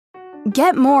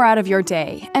Get more out of your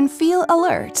day and feel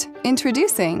alert.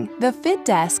 Introducing the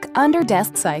FitDesk Under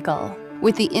Desk Cycle.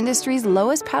 With the industry's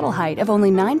lowest paddle height of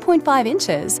only 9.5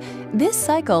 inches, this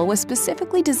cycle was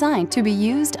specifically designed to be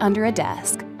used under a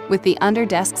desk. With the Under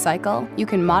Desk Cycle, you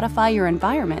can modify your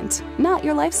environment, not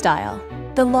your lifestyle.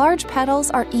 The large pedals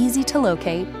are easy to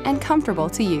locate and comfortable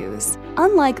to use.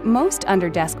 Unlike most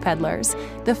under-desk pedalers,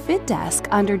 the FitDesk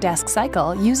Under-Desk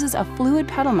Cycle uses a fluid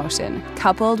pedal motion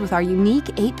coupled with our unique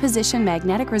 8-position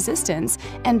magnetic resistance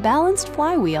and balanced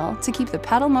flywheel to keep the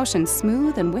pedal motion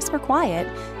smooth and whisper quiet.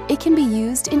 It can be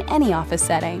used in any office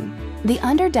setting. The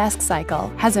Under-Desk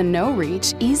Cycle has a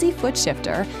no-reach, easy foot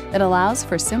shifter that allows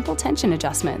for simple tension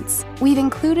adjustments. We've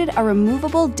included a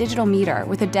removable digital meter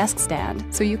with a desk stand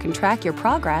so you can track your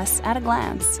progress at a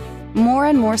glance. More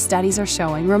and more studies are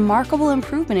showing remarkable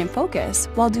improvement in focus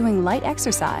while doing light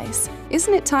exercise.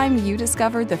 Isn't it time you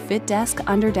discovered the FitDesk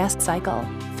Under Desk Cycle?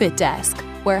 FitDesk,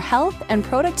 where health and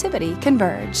productivity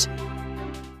converge.